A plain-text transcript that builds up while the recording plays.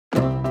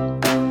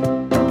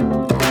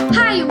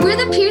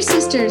Peer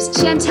Sisters,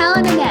 Chantel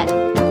and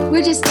Annette.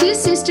 We're just two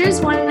sisters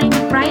wanting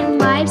to brighten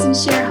lives and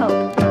share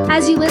hope.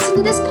 As you listen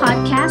to this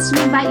podcast,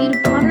 we invite you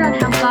to ponder on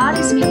how God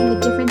is making a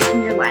difference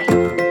in your life.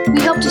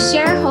 We hope to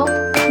share hope,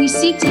 we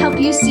seek to help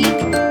you seek,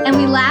 and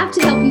we laugh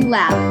to help you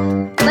laugh.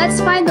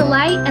 Let's find the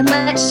light and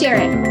let's share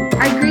it.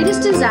 Our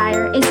greatest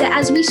desire is that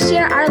as we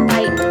share our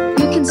light,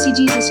 you can see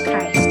Jesus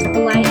Christ, the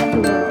light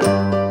of the world.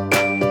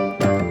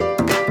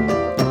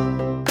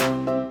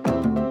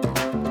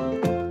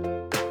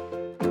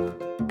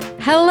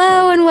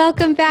 Hello and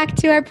welcome back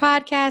to our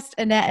podcast.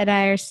 Annette and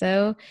I are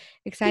so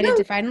excited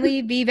to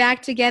finally be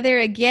back together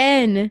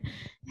again.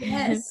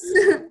 Yes.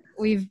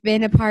 We've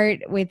been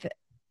apart with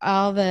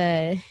all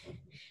the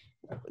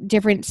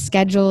different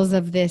schedules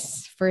of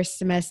this first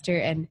semester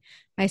and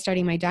my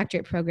starting my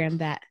doctorate program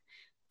that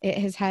it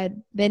has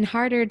been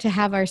harder to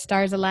have our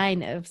stars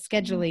align of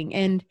scheduling.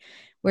 And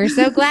we're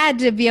so glad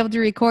to be able to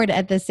record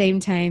at the same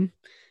time.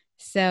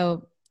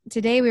 So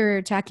today we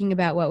were talking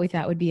about what we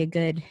thought would be a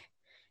good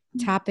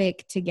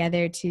topic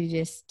together to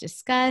just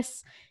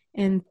discuss,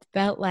 and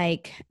felt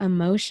like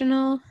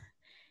emotional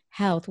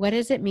health. What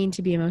does it mean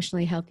to be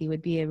emotionally healthy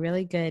would be a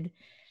really good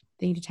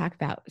thing to talk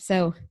about.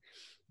 So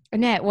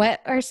Annette, what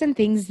are some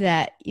things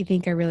that you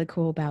think are really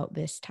cool about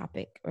this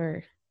topic,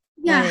 or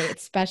why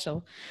it's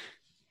special?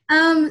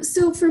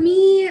 So for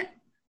me,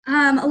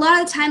 a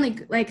lot of the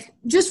time, like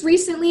just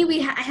recently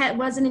I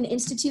was in an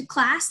institute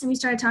class and we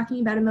started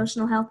talking about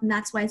emotional health, and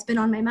that's why it's been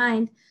on my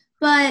mind.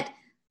 But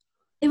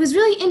it was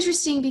really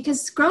interesting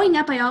because growing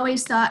up, I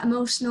always thought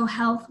emotional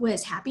health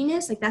was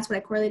happiness. Like that's what I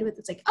correlated with.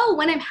 It's like, oh,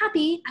 when I'm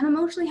happy, I'm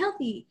emotionally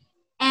healthy.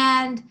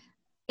 And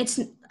it's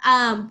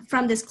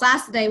from this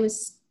class that I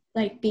was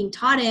like being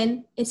taught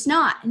in, it's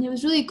not. And it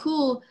was really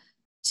cool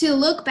to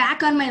look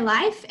back on my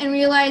life and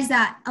realize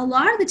that a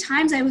lot of the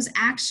times I was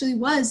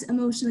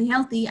emotionally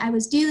healthy. I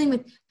was dealing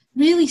with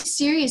really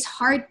serious,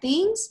 hard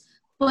things,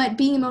 but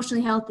being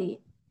emotionally healthy,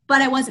 but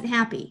I wasn't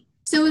happy.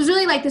 So it was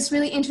really like this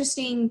really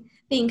interesting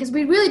thing, because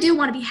we really do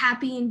want to be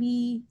happy and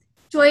be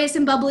joyous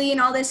and bubbly and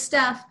all this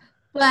stuff.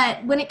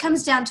 But when it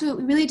comes down to it,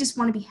 we really just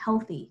want to be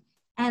healthy.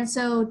 And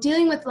so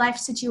dealing with life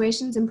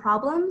situations and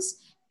problems,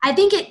 I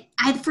think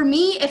for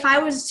me, if I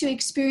was to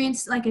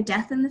experience like a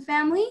death in the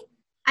family,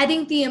 I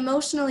think the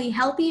emotionally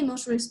healthy,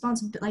 emotionally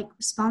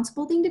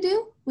responsible thing to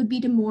do would be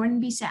to mourn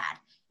and be sad.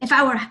 If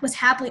I was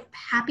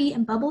happy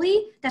and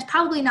bubbly, that's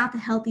probably not the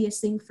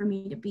healthiest thing for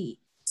me to be.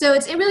 So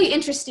it's really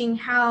interesting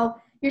how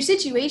your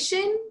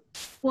situation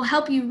will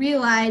help you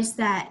realize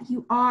that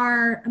you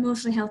are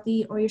emotionally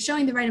healthy, or you're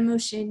showing the right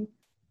emotion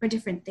for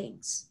different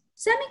things.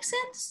 Does that make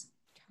sense?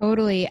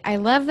 Totally. I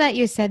love that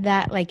you said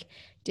that, like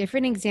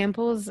different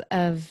examples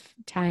of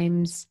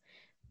times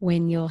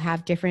when you'll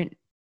have different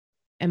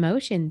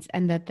emotions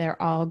and that they're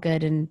all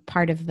good and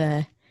part of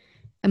the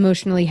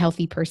emotionally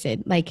healthy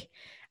person. Like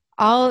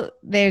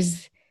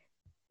there's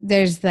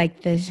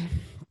like this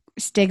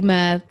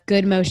stigma,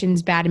 good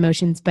emotions, bad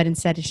emotions, but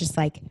instead it's just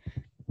like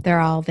they're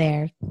all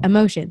there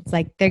emotions,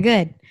 like they're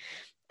good.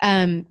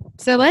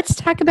 So let's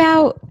talk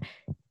about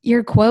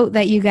your quote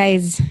that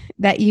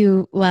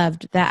you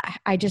loved, that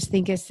I just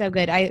think is so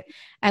good. I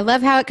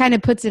love how it kind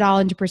of puts it all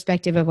into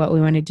perspective of what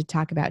we wanted to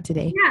talk about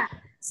today. Yeah.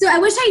 So I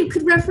wish I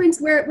could reference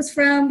where it was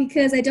from,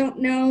 because I don't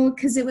know,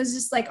 because it was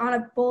just like on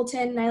a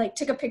bulletin and I like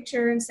took a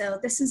picture. And so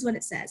this is what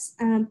it says.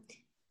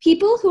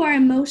 People who are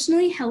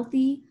emotionally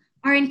healthy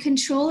are in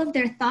control of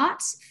their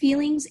thoughts,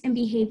 feelings, and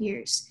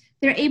behaviors.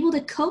 They're able to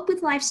cope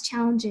with life's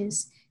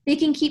challenges. They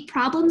can keep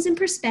problems in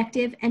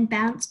perspective and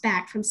bounce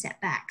back from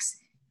setbacks.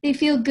 They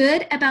feel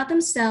good about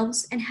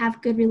themselves and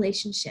have good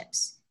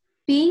relationships.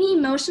 Being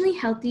emotionally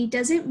healthy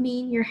doesn't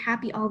mean you're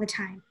happy all the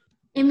time.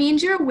 It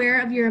means you're aware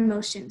of your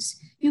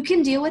emotions. You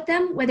can deal with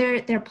them whether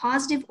they're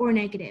positive or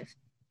negative.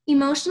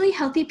 Emotionally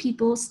healthy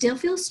people still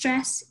feel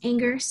stress,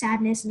 anger,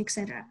 sadness, and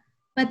etc.,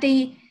 but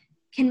they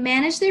can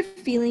manage their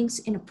feelings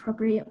in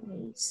appropriate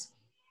ways.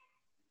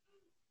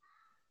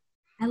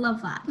 I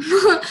love that.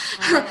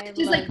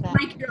 Just like that.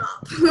 Mic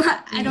drop.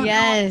 I don't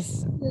know.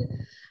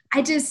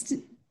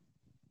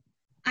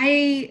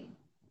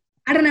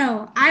 I don't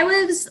know. I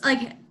was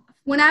like,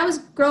 when I was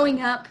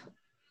growing up,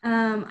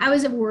 I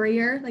was a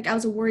worrier. Like I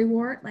was a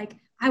worrywart. Like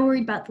I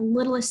worried about the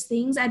littlest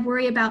things. I'd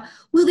worry about,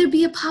 will there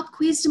be a pop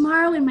quiz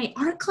tomorrow in my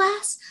art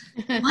class?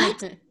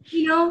 What?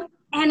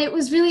 And it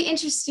was really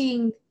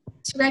interesting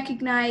to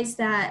recognize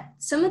that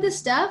some of the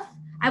stuff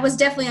I was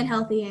definitely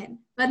unhealthy in.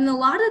 But in a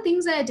lot of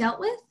things that I dealt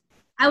with,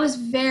 I was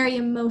very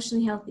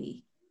emotionally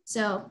healthy.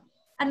 So,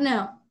 I don't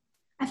know.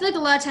 I feel like a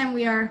lot of time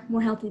we are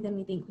more healthy than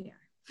we think we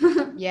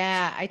are.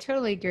 Yeah, I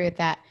totally agree with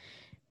that.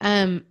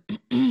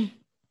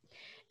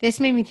 This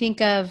made me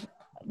think of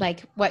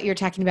like what you're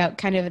talking about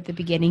kind of at the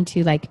beginning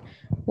too, like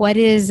what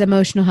is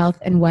emotional health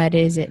and what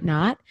is it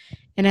not?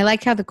 And I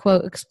liked how the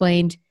quote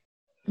explained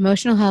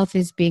emotional health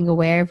is being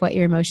aware of what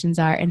your emotions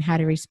are and how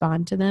to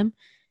respond to them.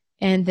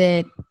 And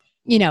that,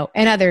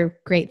 and other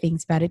great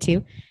things about it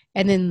too.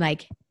 And then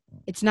like,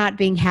 it's not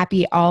being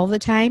happy all the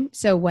time.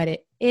 So what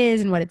it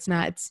is and what it's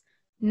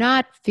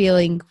not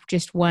feeling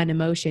just one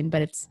emotion,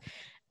 but it's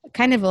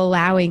kind of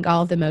allowing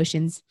all the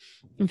emotions.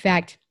 In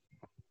fact,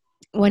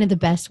 one of the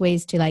best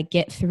ways to like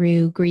get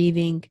through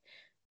grieving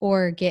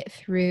or get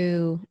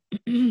through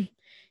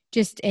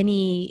just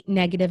any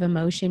negative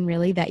emotion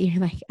really that you're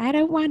like, I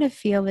don't want to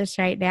feel this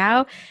right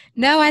now.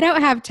 No, I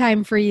don't have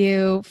time for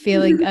you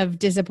feeling of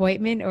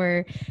disappointment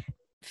or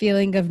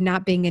feeling of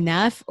not being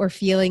enough or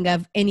feeling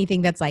of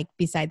anything that's like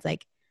besides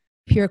like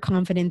pure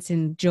confidence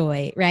and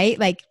joy, right?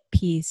 Like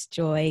peace,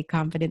 joy,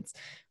 confidence.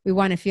 We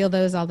want to feel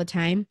those all the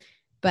time.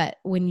 But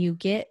when you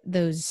get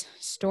those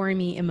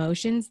stormy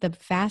emotions, the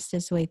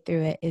fastest way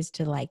through it is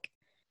to like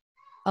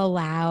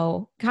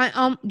allow,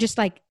 just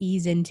like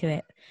ease into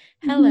it.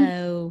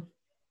 Hello,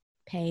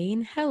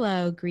 pain.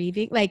 Hello,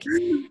 grieving. Like,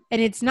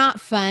 and it's not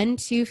fun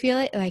to feel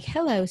it. Like,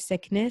 hello,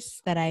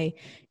 sickness, that I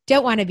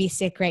don't want to be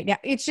sick right now.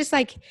 It's just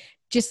like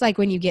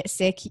when you get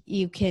sick,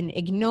 you can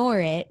ignore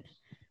it,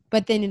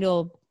 but then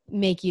it'll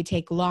make you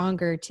take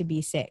longer to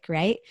be sick,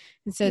 right?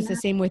 And so it's the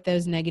same with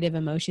those negative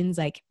emotions,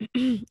 like,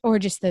 or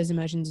just those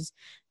emotions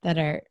that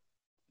are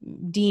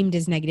deemed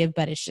as negative,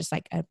 but it's just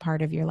like a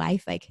part of your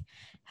life. Like,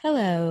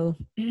 hello,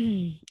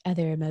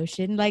 other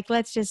emotion. Like,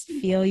 let's just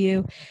feel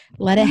you,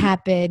 let it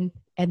happen,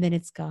 and then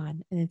it's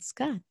gone, and it's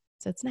gone.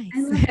 So it's nice.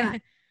 I love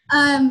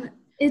that.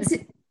 It's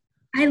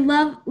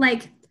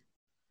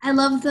I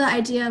love the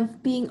idea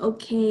of being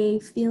okay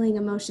feeling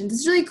emotions.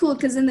 It's really cool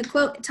because in the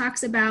quote it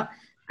talks about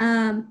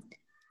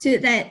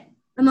that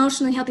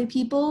emotionally healthy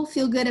people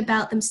feel good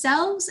about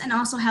themselves and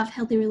also have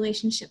healthy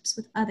relationships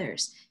with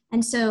others.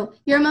 And so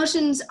your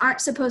emotions aren't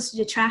supposed to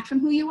detract from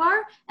who you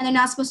are, and they're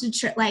not supposed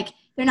to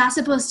they're not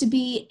supposed to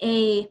be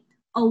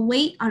a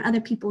weight on other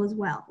people as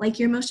well. Like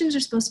your emotions are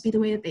supposed to be the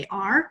way that they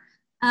are.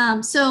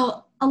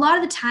 So a lot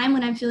of the time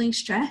when I'm feeling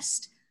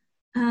stressed,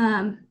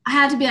 I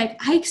have to be like,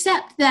 I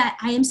accept that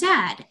I am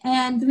sad.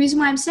 And the reason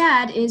why I'm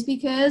sad is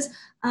because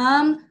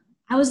I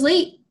was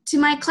late to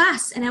my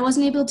class and I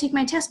wasn't able to take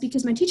my test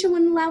because my teacher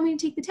wouldn't allow me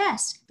to take the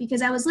test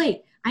because I was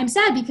late. I'm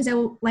sad because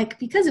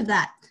because of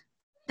that.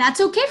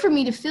 That's okay for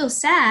me to feel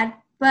sad,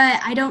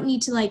 but I don't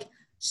need to like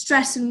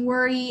stress and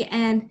worry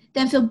and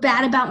then feel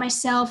bad about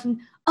myself and,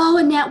 oh,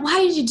 Annette, why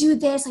did you do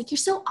this? Like, you're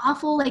so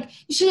awful. Like,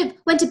 you should have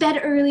went to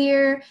bed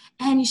earlier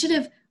and you should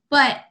have,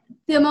 but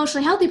the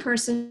emotionally healthy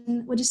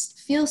person would just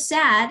feel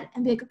sad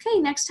and be like, okay,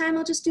 next time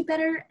I'll just do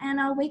better and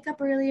I'll wake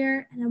up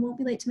earlier and I won't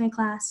be late to my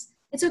class.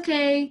 It's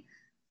okay.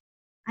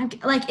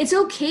 It's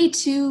okay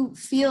to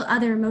feel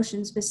other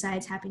emotions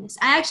besides happiness.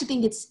 I actually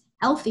think it's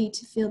healthy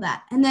to feel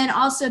that. And then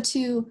also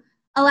to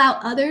allow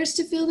others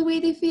to feel the way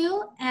they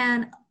feel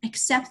and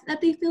accept that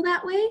they feel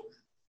that way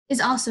is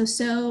also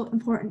so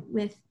important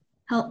with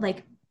health,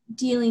 like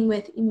dealing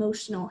with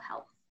emotional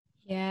health.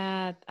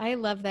 Yeah, I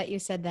love that you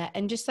said that.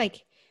 And just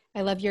like,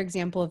 I love your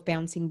example of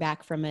bouncing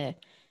back from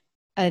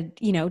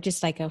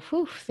just like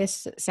whew,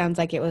 this sounds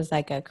like it was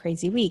like a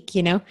crazy week,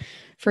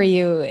 for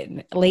you,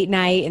 and late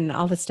night and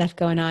all the stuff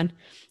going on.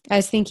 I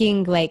was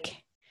thinking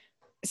like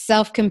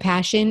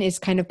self-compassion is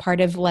kind of part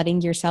of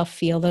letting yourself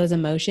feel those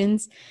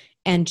emotions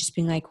and just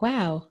being like,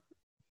 wow,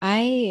 I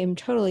am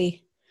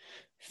totally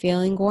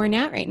feeling worn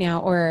out right now,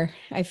 or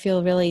I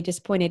feel really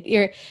disappointed,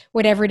 or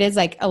whatever it is,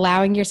 like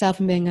allowing yourself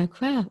and being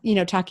like, wow,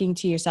 talking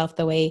to yourself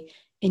the way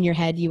in your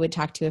head you would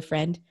talk to a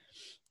friend.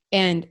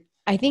 And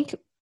I think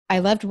I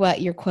loved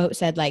what your quote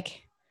said,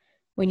 like,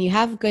 when you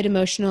have good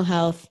emotional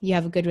health, you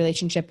have a good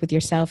relationship with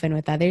yourself and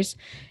with others.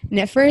 And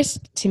at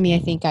first, to me, I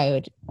think I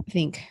would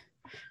think,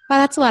 wow,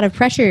 that's a lot of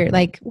pressure.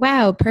 Like,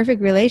 wow,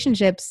 perfect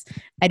relationships.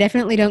 I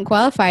definitely don't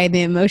qualify in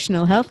the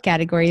emotional health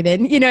category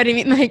then. You know what I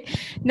mean? Like,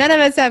 none of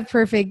us have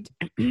perfect,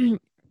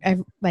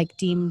 like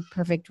deemed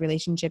perfect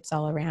relationships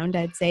all around,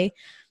 I'd say,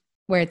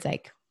 where it's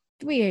like,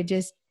 we are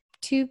just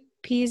two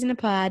peas in a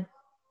pod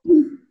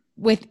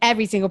with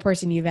every single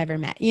person you've ever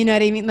met. You know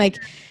what I mean? Like,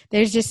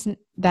 there's just,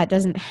 that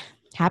doesn't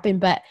happen.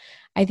 But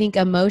I think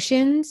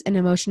emotions and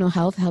emotional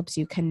health helps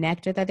you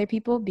connect with other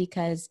people,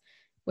 because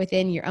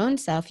within your own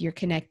self, you're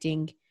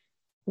connecting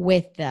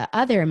with the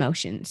other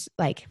emotions.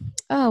 Like,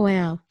 oh,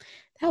 wow,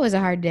 that was a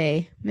hard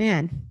day,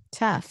 man,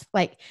 tough.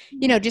 Like,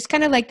 just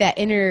kind of like that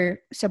inner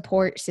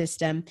support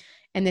system.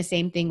 And the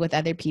same thing with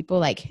other people.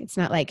 Like, it's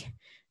not like,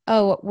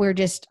 oh, we're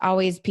just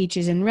always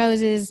peaches and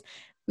roses.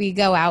 We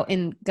go out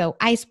and go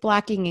ice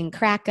blocking and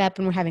crack up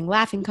and we're having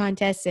laughing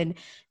contests and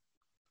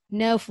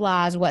no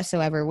flaws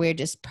whatsoever. We're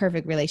just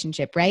perfect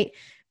relationship, right?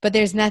 But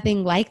there's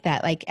nothing like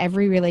that. Like,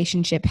 every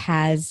relationship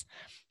has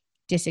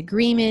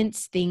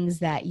disagreements, things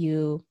that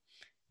you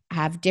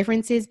have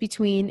differences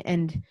between.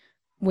 And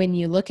when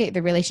you look at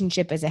the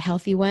relationship as a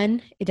healthy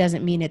one, it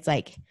doesn't mean it's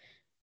like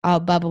all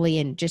bubbly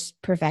and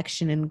just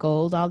perfection and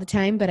gold all the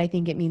time. But I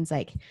think it means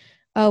like,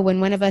 oh,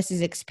 when one of us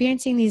is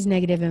experiencing these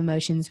negative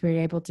emotions,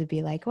 we're able to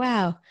be like,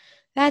 wow,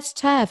 that's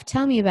tough.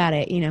 Tell me about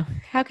it.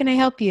 How can I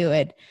help you?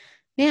 And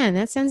man,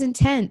 that sounds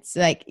intense.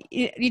 Like,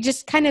 you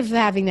just kind of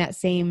having that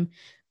same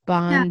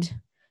bond.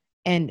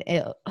 Yeah. And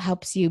it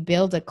helps you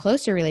build a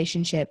closer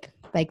relationship.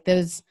 Like,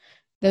 those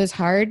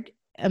hard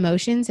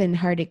emotions and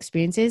hard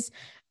experiences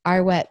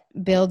are what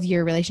build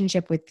your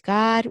relationship with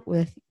God,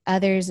 with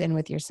others, and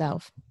with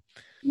yourself.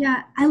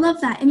 Yeah, I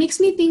love that. It makes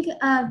me think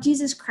of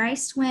Jesus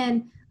Christ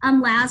when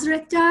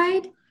Lazarus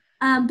died.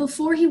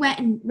 Before he went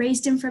and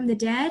raised him from the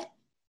dead,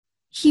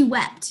 he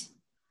wept.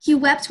 He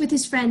wept with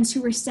his friends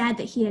who were sad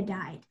that he had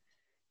died.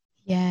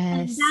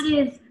 And that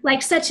Yes. is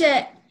like such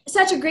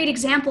a great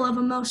example of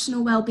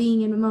emotional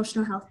well-being and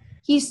emotional health.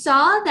 He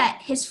saw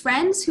that his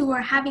friends who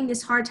were having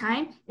this hard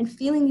time and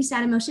feeling these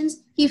sad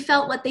emotions, he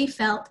felt what they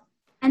felt,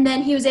 and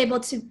then he was able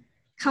to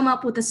come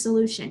up with a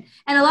solution.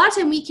 And a lot of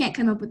time we can't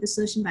come up with a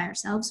solution by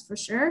ourselves for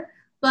sure,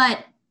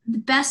 but the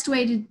best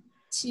way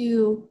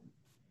to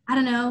I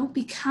don't know,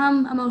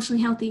 become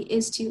emotionally healthy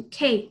is to,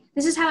 okay,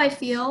 this is how I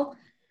feel,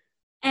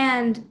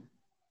 and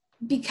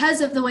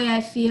because of the way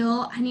I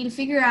feel, I need to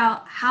figure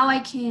out how I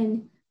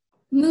can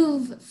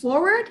move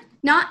forward,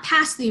 not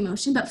past the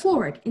emotion, but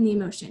forward in the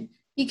emotion.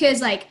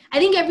 Because like I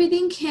think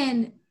everything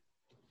can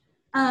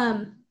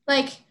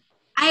like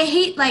I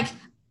hate like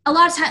a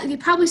lot of times it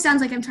probably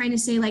sounds like I'm trying to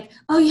say like,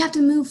 oh, you have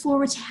to move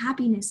forward to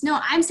happiness. No,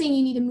 I'm saying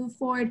you need to move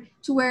forward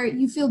to where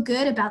you feel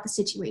good about the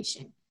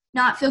situation.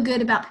 Not feel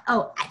good about,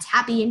 oh, it's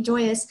happy and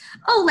joyous.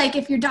 Oh, like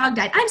if your dog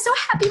died. I'm so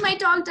happy my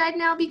dog died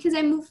now because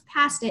I moved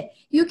past it.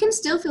 You can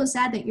still feel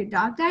sad that your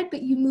dog died,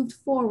 but you moved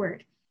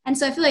forward. And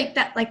so I feel like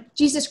that, like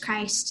Jesus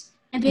Christ,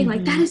 and being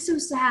like, that Mm-hmm. is so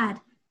sad.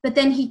 But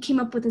then he came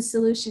up with a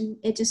solution.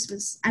 It just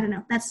was, I don't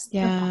know. That's the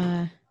thought.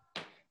 Yeah,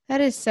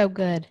 that is so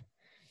good.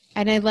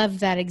 And I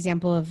love that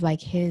example of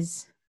like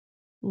his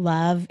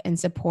love and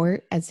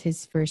support as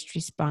his first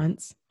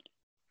response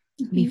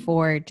Mhm.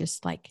 before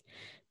just like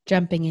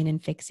jumping in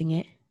and fixing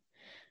it.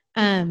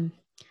 Um,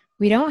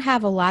 we don't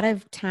have a lot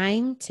of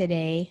time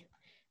today,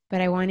 but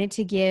I wanted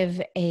to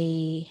give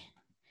a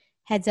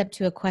heads up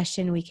to a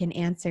question we can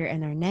answer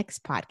in our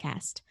next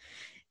podcast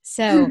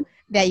so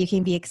that you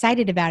can be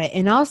excited about it.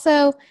 And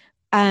also,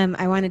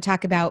 I want to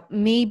talk about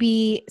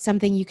maybe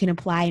something you can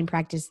apply and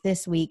practice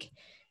this week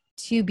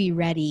to be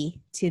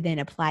ready to then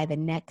apply the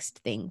next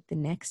thing the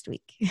next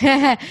week.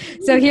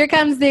 So here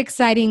comes the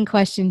exciting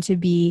question to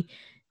be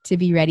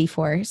ready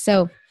for.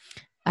 So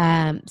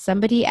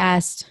somebody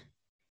asked,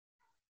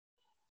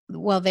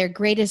 well, their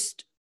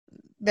greatest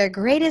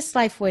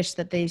life wish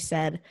that they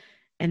said,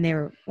 and they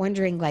were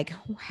wondering like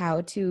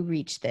how to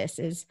reach this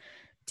is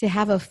to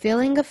have a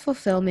feeling of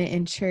fulfillment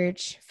in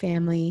church,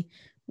 family,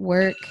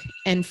 work,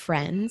 and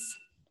friends.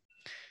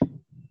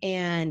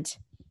 And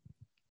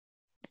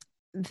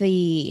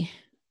the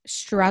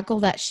struggle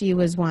that she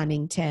was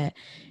wanting to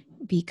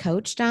be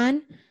coached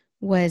on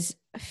was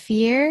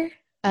fear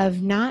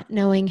of not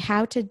knowing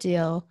how to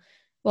deal,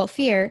 well,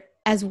 fear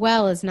as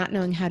well as not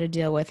knowing how to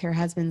deal with her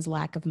husband's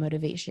lack of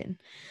motivation.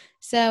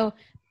 So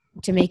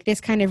to make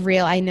this kind of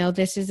real, I know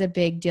this is a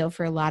big deal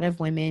for a lot of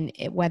women,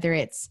 whether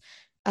it's,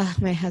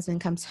 my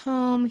husband comes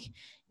home,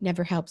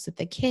 never helps with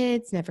the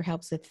kids, never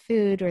helps with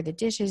food or the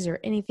dishes or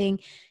anything,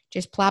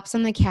 just plops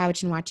on the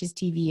couch and watches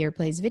TV or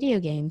plays video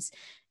games.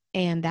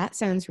 And that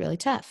sounds really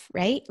tough,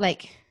 right?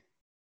 Like,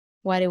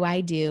 what do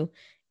I do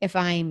if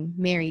I'm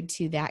married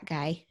to that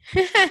guy?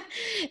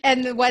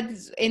 And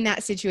what's in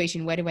that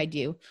situation? What do I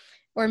do?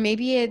 Or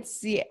maybe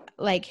it's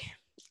like,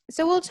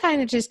 so we'll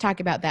kind of just talk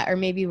about that. Or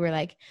maybe we're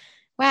like,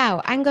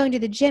 wow, I'm going to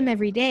the gym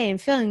every day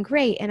and feeling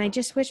great. And I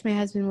just wish my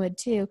husband would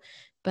too.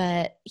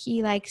 But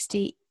he likes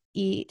to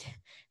eat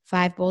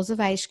 5 bowls of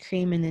ice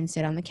cream and then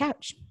sit on the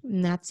couch.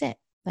 And that's it.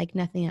 Like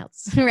nothing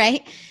else.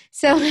 Right.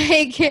 So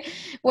like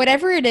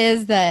whatever it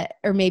is that,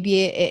 or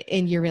maybe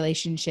in your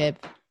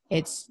relationship,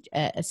 it's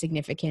a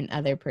significant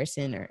other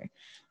person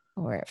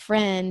or a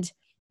friend,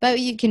 but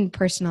you can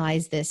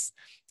personalize this.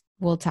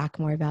 We'll talk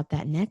more about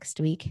that next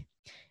week.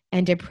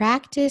 And to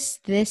practice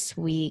this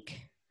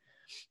week,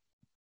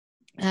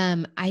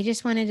 I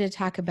just wanted to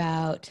talk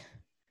about,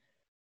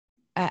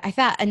 I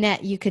thought,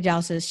 Annette, you could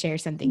also share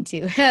something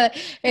too.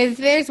 If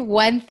there's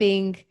one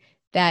thing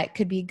that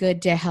could be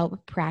good to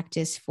help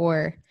practice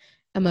for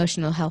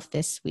emotional health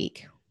this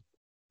week,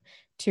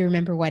 to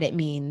remember what it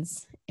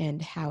means and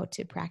how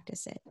to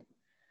practice it.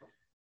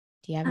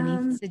 Do you have any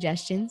Um,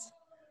 suggestions?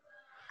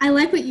 I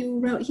like what you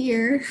wrote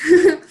here.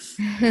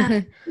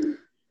 uh,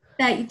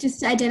 that you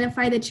just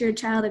identify that you're a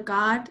child of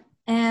God.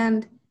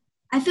 And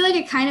I feel like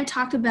it kind of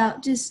talked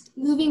about just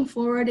moving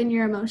forward in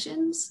your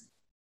emotions.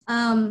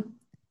 Um,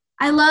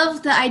 I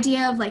love the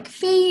idea of like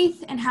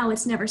faith and how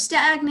it's never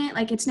stagnant,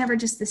 like it's never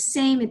just the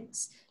same.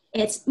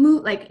 It's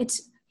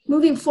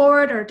moving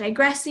forward or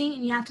digressing,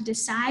 and you have to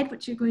decide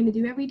what you're going to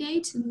do every day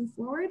to move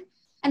forward.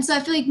 And so I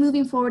feel like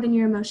moving forward in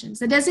your emotions.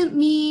 That doesn't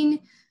mean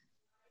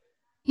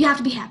you have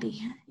to be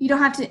happy. You don't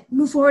have to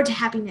move forward to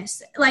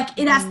happiness. Like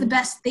that's the Mhm.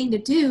 best thing to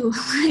do.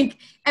 Like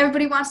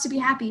everybody wants to be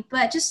happy,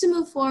 but just to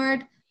move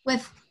forward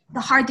with the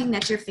hard thing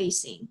that you're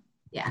facing.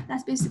 Yeah,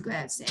 that's basically what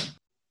I would say.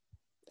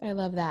 I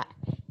love that.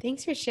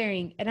 Thanks for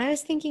sharing. And I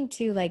was thinking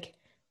too, like,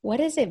 what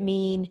does it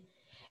mean?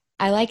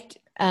 I liked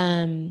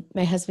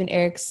my husband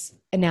Eric's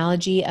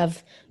analogy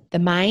of the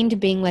mind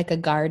being like a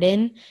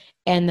garden.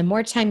 And the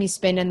more time you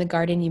spend in the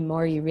garden, the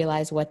more you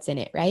realize what's in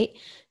it, right?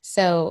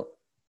 So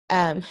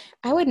I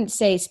wouldn't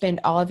say spend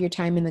all of your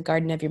time in the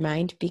garden of your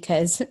mind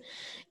because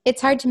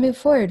it's hard to move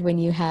forward when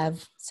you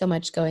have so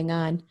much going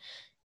on.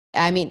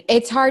 I mean,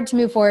 it's hard to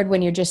move forward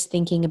when you're just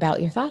thinking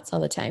about your thoughts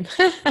all the time.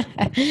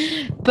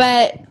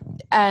 But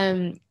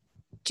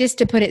just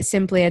to put it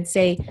simply, I'd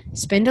say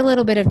spend a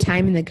little bit of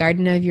time in the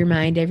garden of your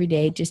mind every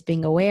day, just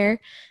being aware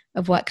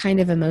of what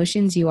kind of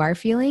emotions you are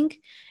feeling.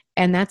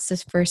 And that's the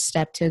first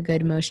step to a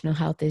good emotional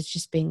health, is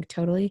just being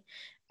totally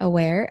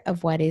aware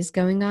of what is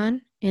going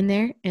on in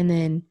there. And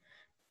then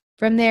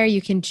from there,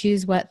 you can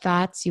choose what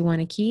thoughts you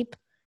want to keep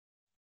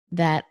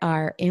that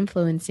are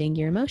influencing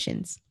your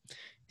emotions.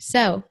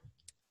 So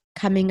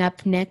coming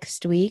up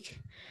next week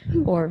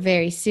or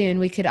very soon,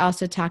 we could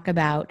also talk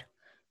about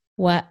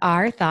what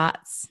our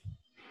thoughts,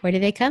 where do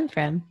they come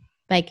from?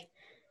 Like,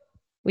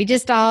 we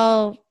just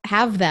all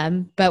have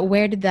them, but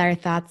where did our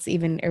thoughts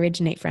even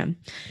originate from?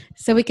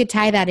 So we could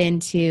tie that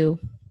into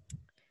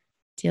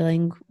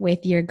dealing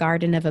with your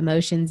garden of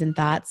emotions and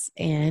thoughts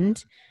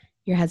and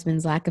your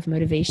husband's lack of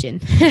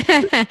motivation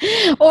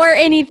or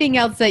anything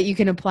else that you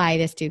can apply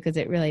this to, because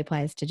it really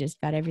applies to just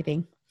about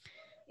everything.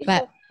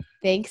 But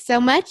thanks so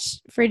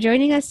much for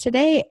joining us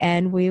today,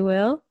 and we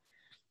will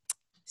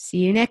see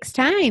you next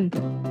time.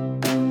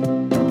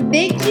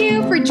 Thank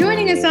you for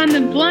joining us on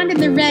The Blonde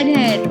and the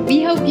Redhead.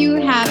 We hope you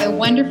have a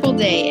wonderful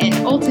day and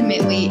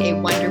ultimately a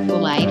wonderful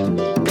life.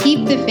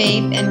 Keep the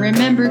faith and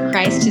remember,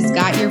 Christ has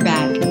got your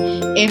back.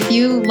 If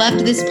you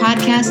loved this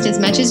podcast as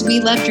much as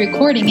we loved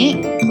recording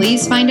it,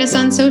 please find us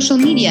on social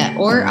media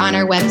or on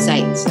our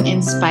websites,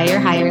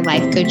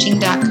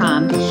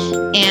 inspirehigherlifecoaching.com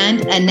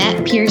and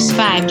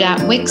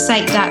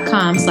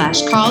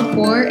AnnettePierce5.wixsite.com/called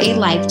for a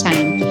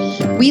lifetime.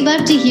 We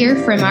love to hear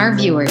from our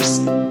viewers.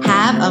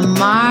 Have a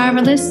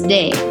marvelous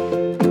day.